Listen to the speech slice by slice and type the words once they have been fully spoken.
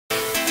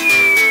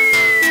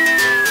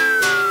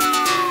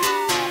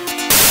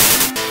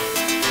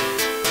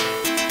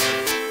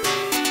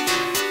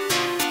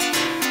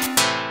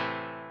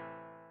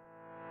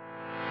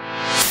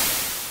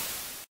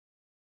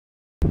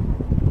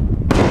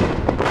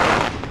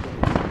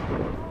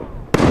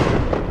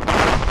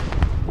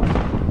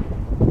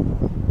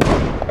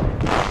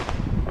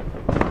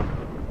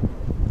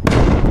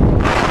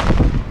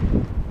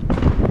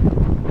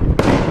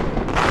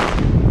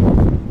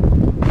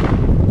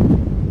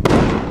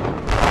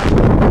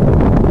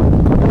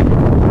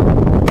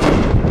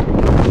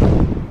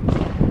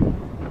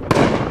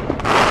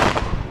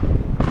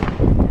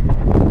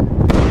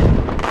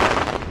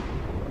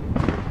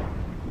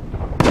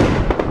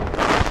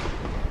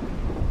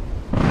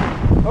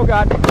Oh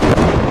God.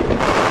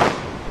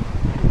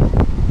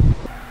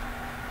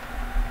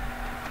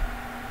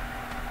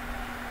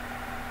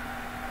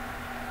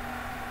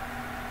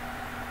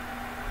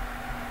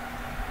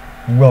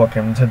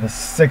 Welcome to the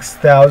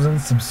 6,000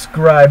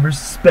 subscribers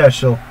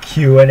special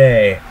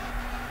Q&A.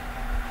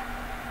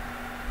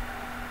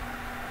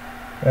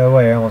 Oh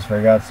wait, I almost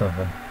forgot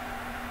something.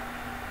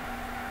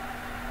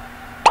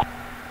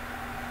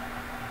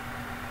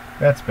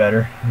 That's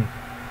better.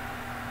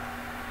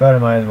 But I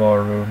might as well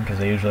remove them because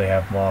I usually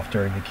have them off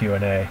during the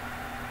Q&A.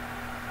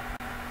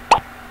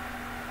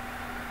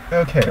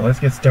 Okay,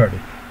 let's get started.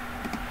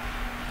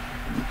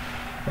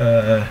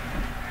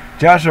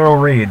 Joshua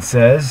Reed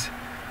says,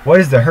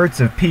 what is the hertz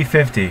of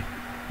P50?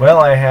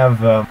 Well, I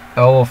have a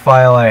little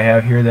file I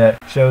have here that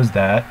shows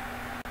that.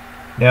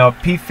 Now,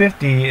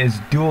 P50 is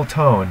dual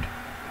toned.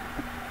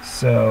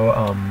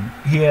 So,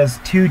 he has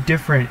two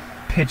different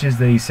pitches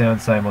that he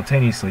sounds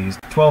simultaneously. He's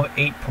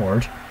 12/8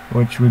 port,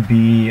 which would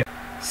be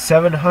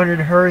 700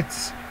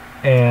 hertz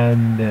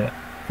and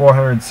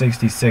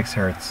 466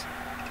 hertz.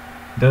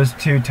 Those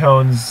two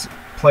tones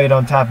played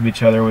on top of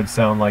each other would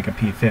sound like a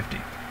P50.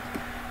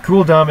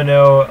 Cool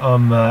Domino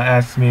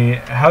asked me,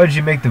 how did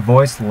you make the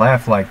voice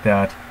laugh like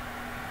that?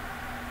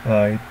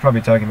 You're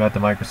probably talking about the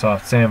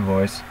Microsoft Sam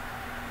voice.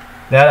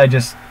 That I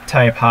just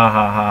type ha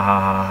ha ha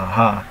ha ha ha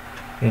ha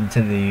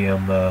into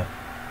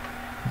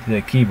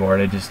the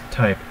keyboard. I just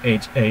type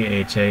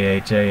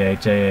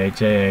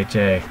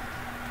H-A-H-A-H-A-H-A-H-A-H-A-H-A.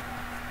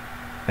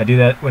 I do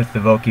that with the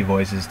Voki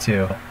voices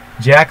too.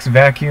 Jack's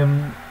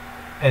Vacuum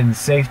and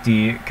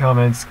Safety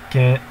comments,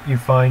 can't you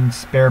find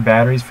spare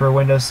batteries for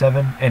Windows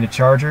 7 and a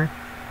charger?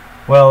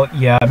 Well,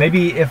 yeah,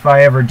 maybe if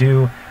I ever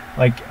do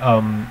like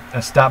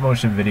a stop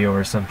motion video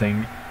or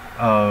something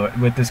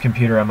with this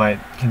computer, I might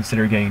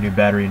consider getting a new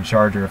battery and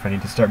charger if I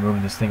need to start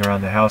moving this thing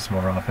around the house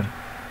more often.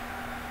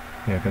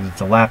 Yeah, because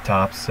it's a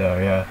laptop, so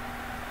yeah.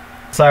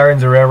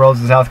 Sirens and Railroads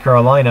in South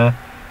Carolina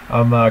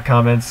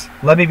comments,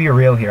 let me be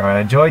real here. I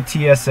enjoy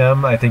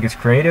TSM. I think it's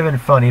creative and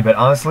funny, but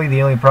honestly,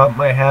 the only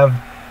problem I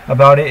have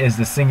about it is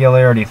the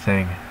singularity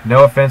thing.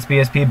 No offense,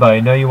 BSP, but I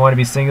know you want to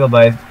be single,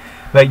 but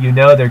you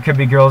know there could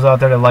be girls out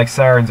there that like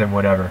sirens and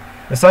whatever.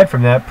 Aside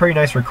from that, pretty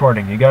nice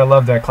recording. You gotta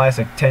love that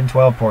classic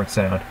 10-12 port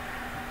sound.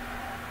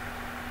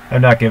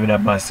 I'm not giving up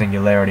my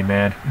singularity,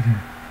 man.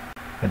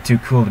 I'm too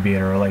cool to be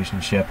in a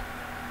relationship.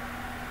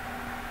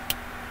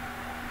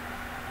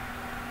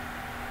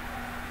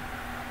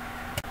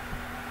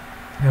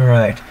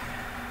 Alright.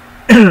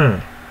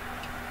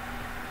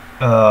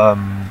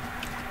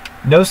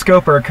 No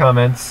Scoper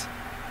comments,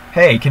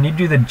 hey, can you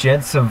do the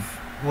Gents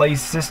of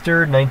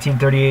Leicester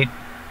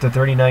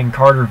 1938-39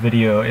 Carter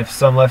video if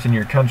some left in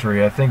your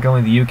country? I think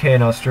only the UK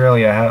and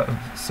Australia have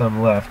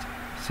some left.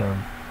 So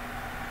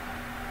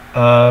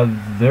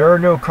there are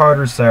no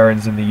Carter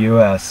sirens in the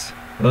US.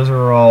 Those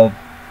are all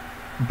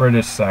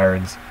British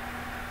sirens.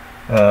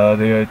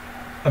 The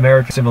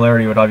American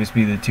similarity would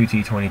obviously be the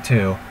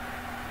 2T22.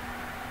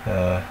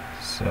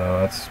 So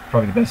that's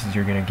probably the best as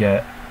you're gonna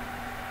get.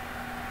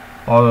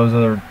 All those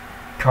other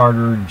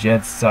Carter and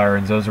Gents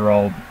sirens, those are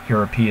all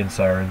European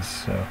sirens,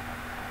 so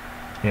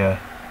yeah.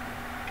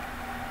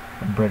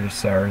 And British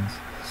sirens,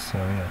 so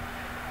yeah.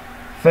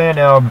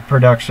 Fanalb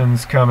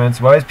Productions comments,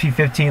 why does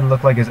P15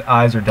 look like his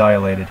eyes are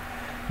dilated?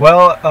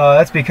 Well,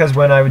 that's because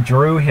when I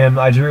drew him,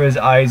 I drew his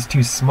eyes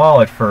too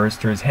small at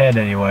first, or his head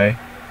anyway,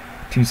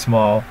 too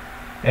small.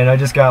 And I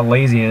just got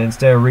lazy, and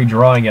instead of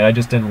redrawing it, I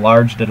just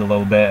enlarged it a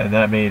little bit, and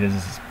that made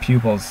his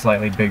pupils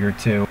slightly bigger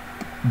too.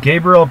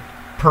 Gabriel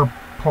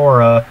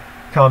Purpura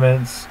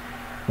comments,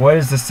 what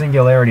is the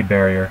singularity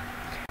barrier?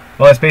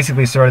 Well, it's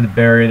basically sort of the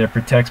barrier that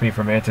protects me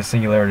from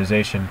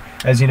anti-singularization.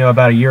 As you know,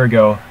 about a year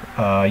ago,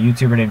 a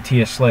YouTuber named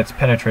Tia Schlitz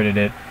penetrated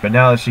it, but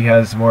now that she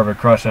has more of a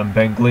crush on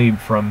Ben Glebe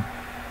from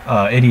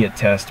Idiot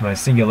Test, my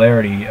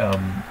singularity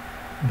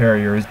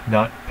barrier is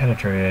not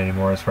penetrated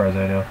anymore as far as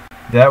I know.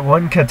 That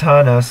one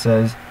Katana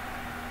says,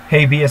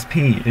 hey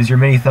BSP, is your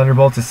Mini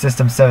Thunderbolt a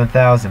System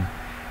 7000?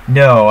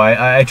 No,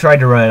 I tried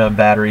to run it on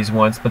batteries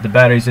once, but the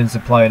batteries didn't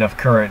supply enough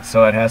current,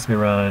 so it has to be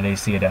run on an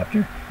AC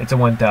adapter. It's a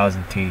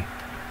 1000T.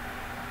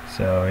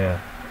 So yeah,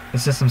 the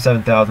System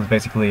 7000 is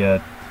basically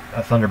a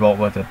Thunderbolt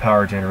with a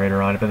power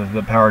generator on it, but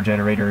the power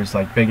generator is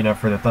like big enough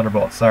for the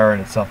Thunderbolt siren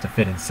itself to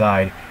fit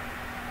inside.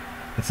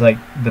 It's like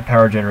the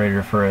power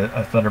generator for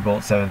a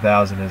Thunderbolt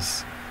 7000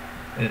 is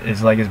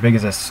like as big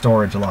as a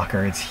storage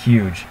locker. It's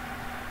huge.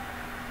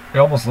 It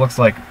almost looks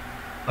like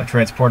a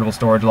transportable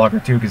storage locker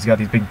too, because it's got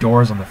these big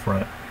doors on the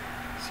front.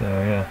 So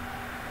yeah.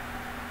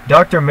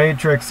 Dr.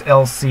 Matrix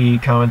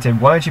LC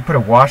commented, why don't you put a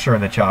washer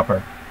in the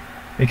chopper?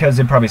 Because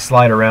it'd probably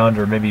slide around,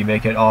 or maybe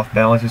make it off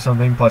balance or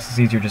something. Plus it's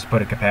easier just to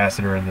put a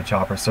capacitor in the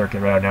chopper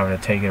circuit rather than having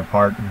to take it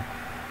apart and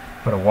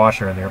put a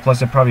washer in there.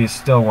 Plus it'd probably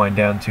still wind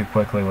down too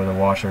quickly with a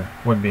washer.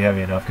 Wouldn't be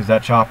heavy enough, because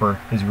that chopper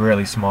is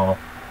really small.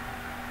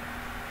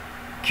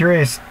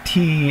 Curious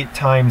T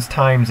Times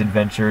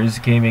Adventures,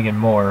 Gaming and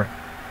More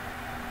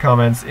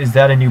comments, is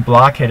that a new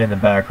blockhead in the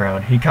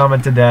background? He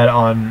commented that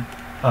on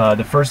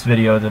the first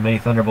video, the Mini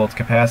Thunderbolts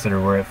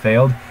capacitor, where it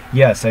failed.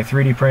 Yes, I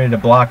 3D printed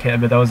a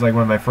blockhead, but that was like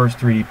one of my first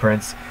 3D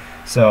prints,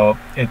 so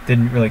it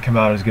didn't really come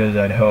out as good as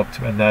I'd hoped,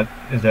 and at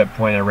that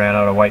point I ran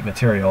out of white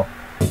material.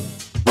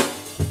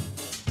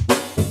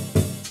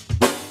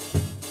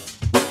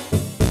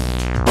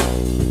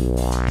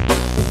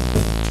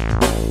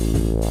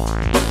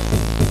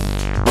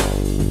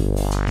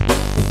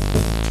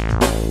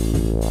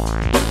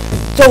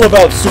 It's all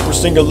about super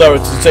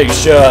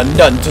singularization,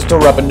 none to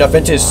store up enough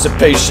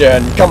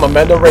anticipation. Come on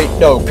man, there ain't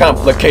no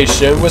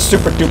complication with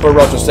super duper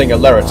ultra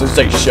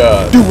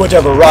singularization. Do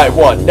whatever I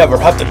want, never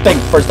have to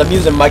think first. I'm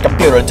using my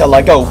computer till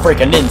I go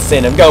freaking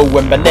insane. I'm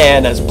going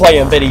bananas,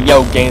 playing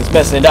video games,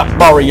 messing up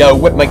Mario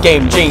with my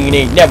game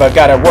genie. Never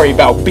gotta worry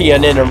about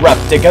being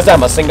interrupted, cause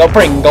I'm a single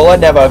Pringle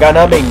and never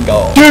gonna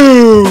mingle.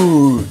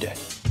 Dude!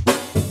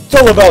 It's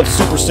all about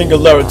super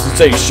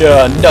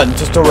singularization, none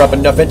to store up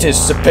enough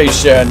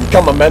anticipation.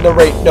 Come on man,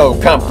 there ain't no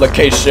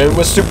complication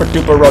with super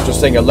duper ultra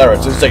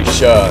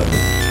singularization.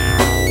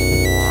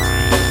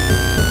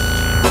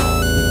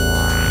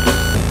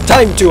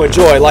 Time to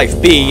enjoy life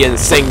being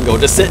single,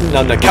 just sitting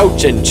on the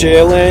couch and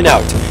chilling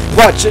out,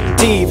 watching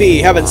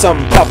TV, having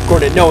some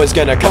popcorn, and no one's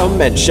gonna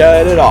come and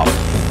shut it off.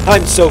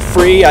 I'm so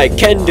free, I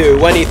can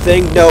do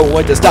anything, no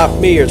one to stop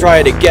me or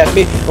try to get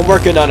me. I'm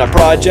working on a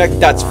project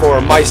that's for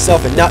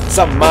myself and not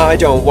something I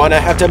don't wanna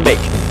have to make.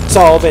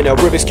 Solving a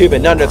Rubik's Cube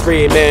in under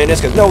 3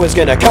 minutes, cause no one's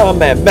gonna come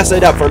and mess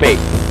it up for me.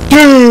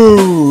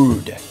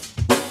 Dude!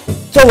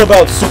 It's all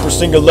about super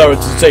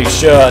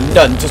singularization,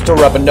 none to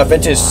store up enough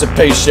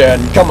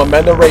anticipation. Come on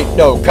man, there ain't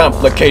no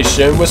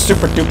complication with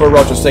super duper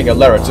ultra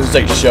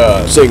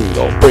singularization.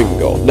 Single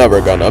Pringle,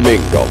 never gonna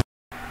mingle.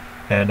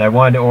 And I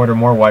wanted to order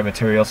more white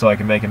material so I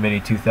could make a Mini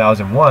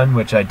 2001,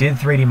 which I did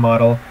 3D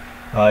model.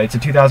 It's a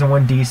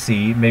 2001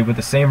 DC, made with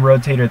the same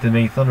rotator that the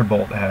Mini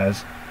Thunderbolt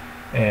has,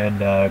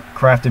 and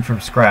crafted from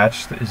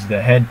scratch. Is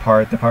the head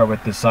part, the part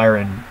with the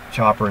siren,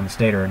 chopper, and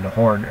stator, and the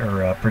horn,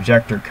 or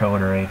projector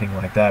cone, or anything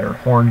like that, or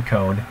horn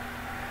cone,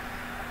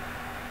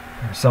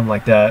 or something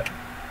like that.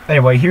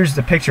 Anyway, here's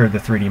the picture of the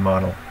 3D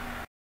model.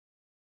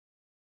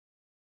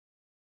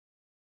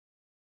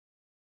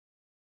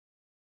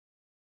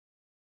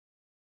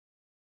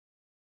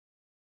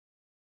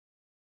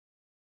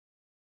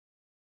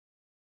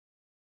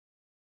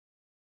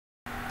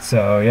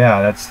 So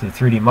yeah, that's the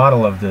 3D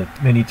model of the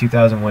Mini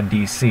 2001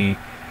 DC,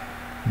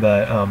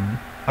 but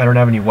I don't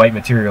have any white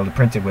material to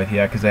print it with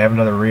yet because I have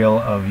another reel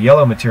of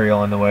yellow material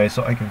on the way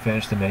so I can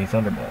finish the Mini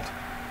Thunderbolt.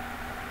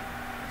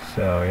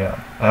 So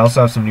yeah, I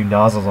also have some new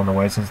nozzles on the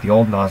way since the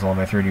old nozzle on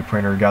my 3D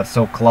printer got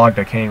so clogged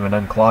I can't even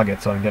unclog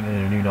it, so I'm getting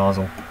a new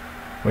nozzle,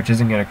 which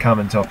isn't going to come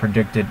until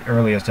predicted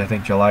earliest, I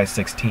think, July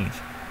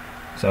 16th.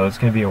 So it's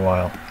going to be a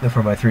while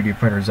before my 3D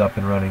printer's up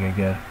and running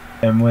again.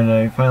 And when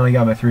I finally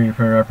got my 3D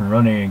printer up and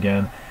running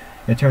again,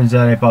 it turns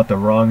out I bought the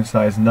wrong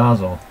size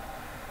nozzle,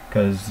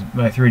 because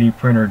my 3D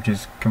printer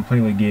just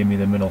completely gave me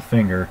the middle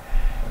finger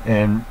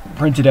and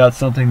printed out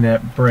something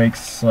that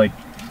breaks like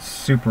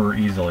super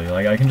easily.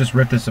 Like I can just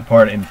rip this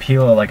apart and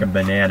peel it like a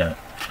banana.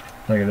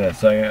 Look at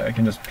this. I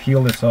can just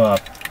peel this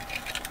off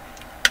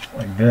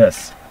like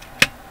this.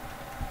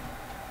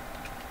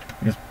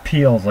 It just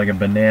peels like a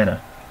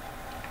banana.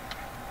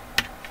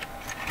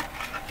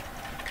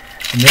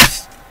 And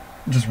this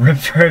just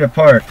rips right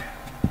apart,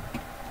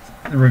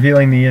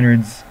 revealing the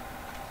innards,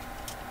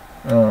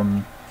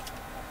 and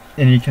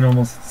you can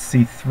almost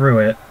see through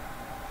it.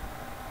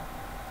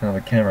 Now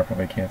the camera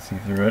probably can't see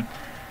through it,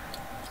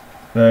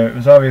 but it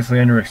was obviously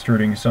under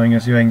extruding, so I'm going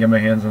to see if I can get my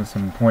hands on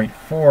some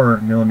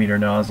 0.4mm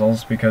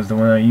nozzles, because the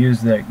one I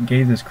used that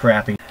gave this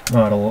crappy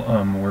model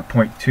were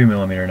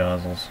 0.2mm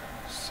nozzles.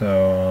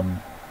 So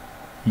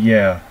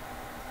yeah,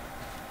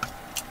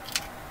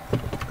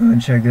 go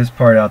and check this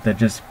part out that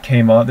just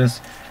came out.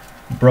 This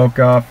broke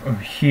off of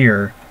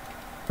here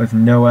with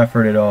no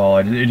effort at all.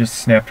 It just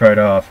snapped right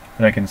off,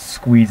 and I can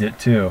squeeze it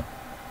too.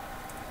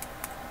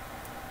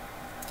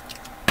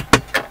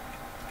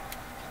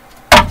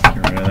 Get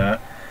rid of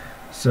that.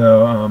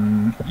 So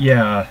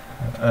yeah,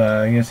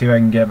 I'm gonna see if I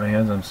can get my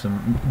hands on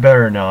some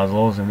better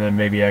nozzles, and then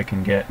maybe I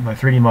can get my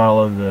 3D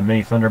model of the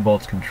Mini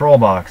Thunderbolts control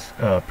box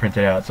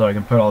printed out, so I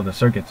can put all the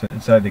circuits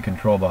inside the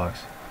control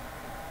box.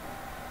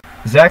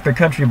 Zach the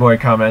Country Boy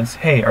comments,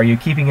 "Hey, are you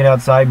keeping it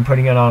outside and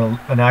putting it on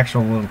an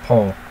actual little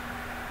pole?"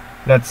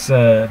 That's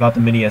about the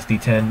Mini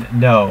SD10.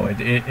 No,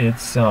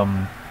 it's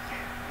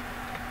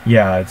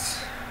yeah,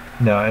 it's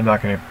no. I'm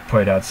not gonna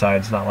put it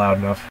outside. It's not loud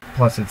enough.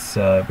 Plus, it's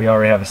we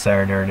already have a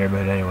siren in our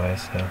neighborhood anyway.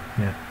 So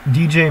yeah.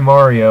 DJ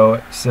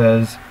Mario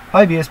says,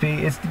 "Hi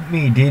BSP, it's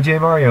me, DJ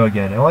Mario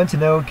again. I wanted to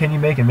know, can you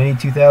make a Mini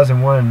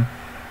 2001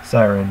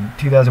 siren,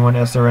 2001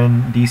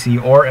 SRN DC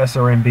or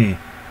SRNB?"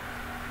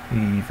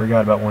 He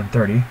forgot about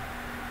 130.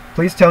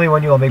 "Please tell me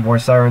when you will make more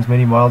sirens,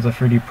 mini models of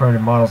 3D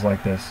printed models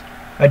like this."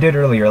 I did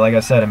earlier. Like I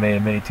said, I made a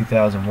Mini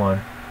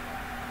 2001.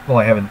 Well,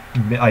 I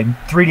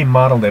 3D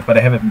modeled it, but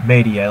I haven't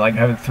made it yet. Like, I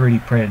haven't 3D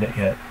printed it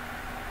yet.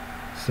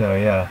 So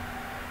yeah.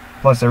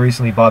 Plus, I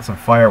recently bought some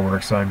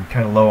fireworks, so I'm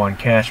kind of low on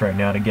cash right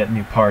now to get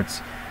new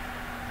parts.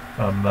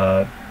 I'm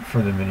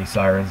for the mini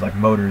sirens, like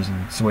motors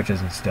and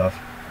switches and stuff.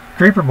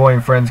 Creeper Boy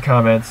and Friends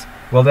comments,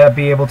 will that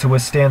be able to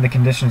withstand the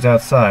conditions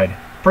outside?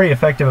 Pretty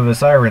effective of a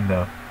siren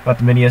though. About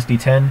the Mini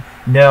SD10?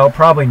 No,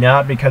 probably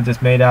not, because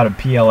it's made out of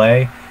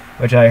PLA,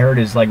 which I heard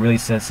is like really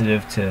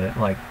sensitive to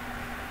like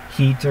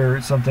heat or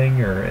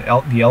something, or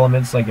the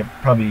elements. Like it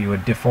probably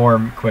would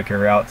deform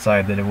quicker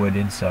outside than it would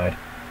inside.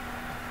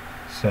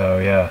 So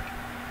yeah,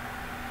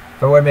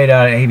 if it were made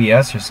out of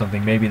ABS or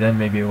something, maybe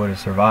it would have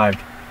survived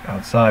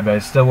outside, but I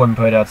still wouldn't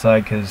put it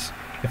outside, because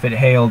if it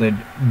hailed, it'd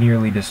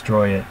nearly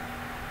destroy it.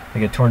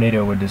 Like a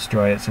tornado would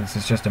destroy it, since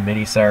it's just a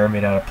mini siren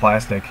made out of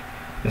plastic,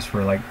 just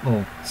for like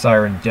little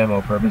siren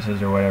demo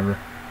purposes or whatever.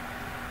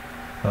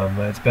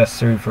 It's best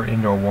suited for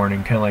indoor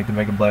warning, kind of like the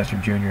Mega Blaster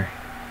Jr.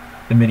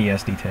 The Mini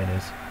SD10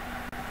 is.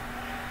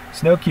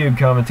 Snowcube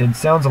commented,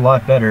 sounds a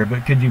lot better,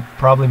 but could you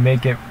probably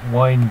make it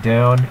wind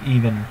down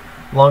even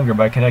longer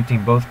by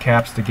connecting both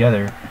caps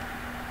together?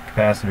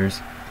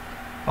 Capacitors.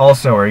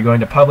 Also, are you going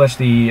to publish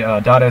the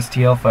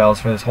 .stl files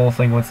for this whole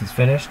thing once it's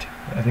finished?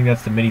 I think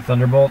that's the Mini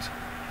Thunderbolt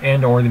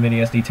and or the Mini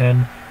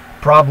SD10.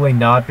 Probably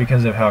not,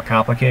 because of how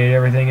complicated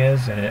everything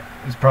is, and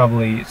it's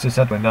probably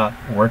susceptible to not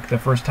work the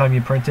first time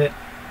you print it.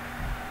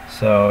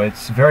 So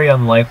it's very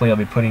unlikely I'll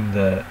be putting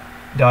the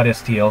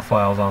 .stl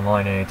files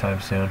online anytime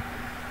soon.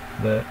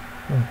 But,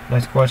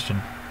 nice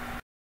question.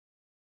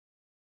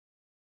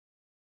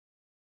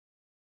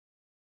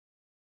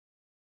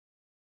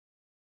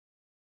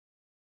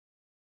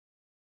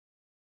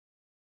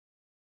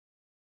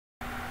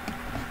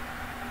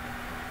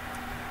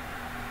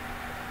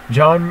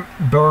 John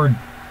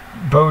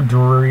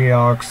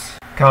Baudrillard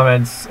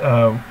comments,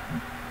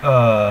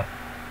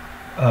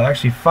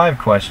 actually 5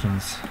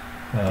 questions.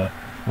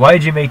 Why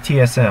did you make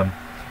TSM?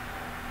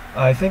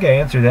 I think I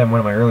answered that in one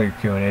of my earlier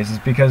Q&As.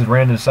 It's because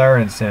Random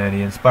Siren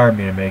Insanity inspired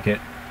me to make it.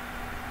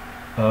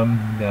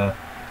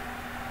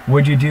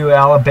 Would you do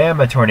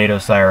Alabama tornado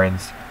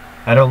sirens?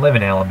 I don't live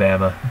in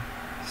Alabama,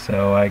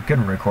 so I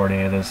couldn't record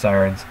any of those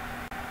sirens.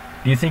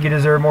 Do you think you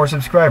deserve more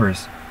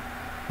subscribers?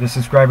 The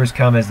subscribers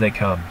come as they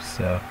come,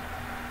 so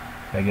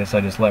I guess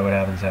I just let what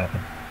happens happen.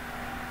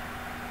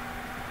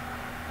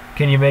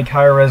 Can you make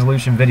higher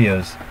resolution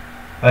videos?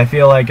 I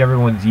feel like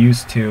everyone's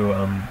used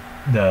to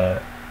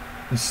the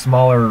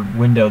smaller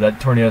window that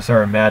Tornado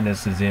Siren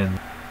Madness is in.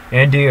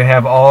 And do you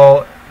have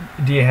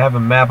a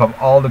map of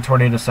all the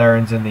tornado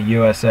sirens in the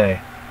USA?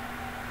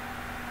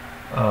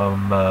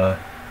 No,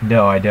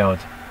 I don't.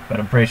 But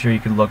I'm pretty sure you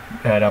could look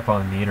that up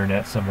on the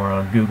internet somewhere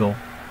on Google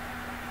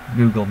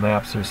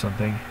Maps or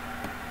something.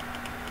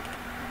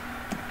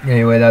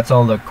 Anyway, that's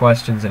all the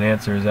questions and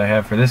answers I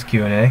have for this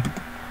Q&A.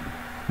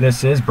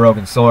 This is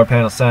Broken Solar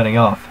Panel signing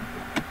off.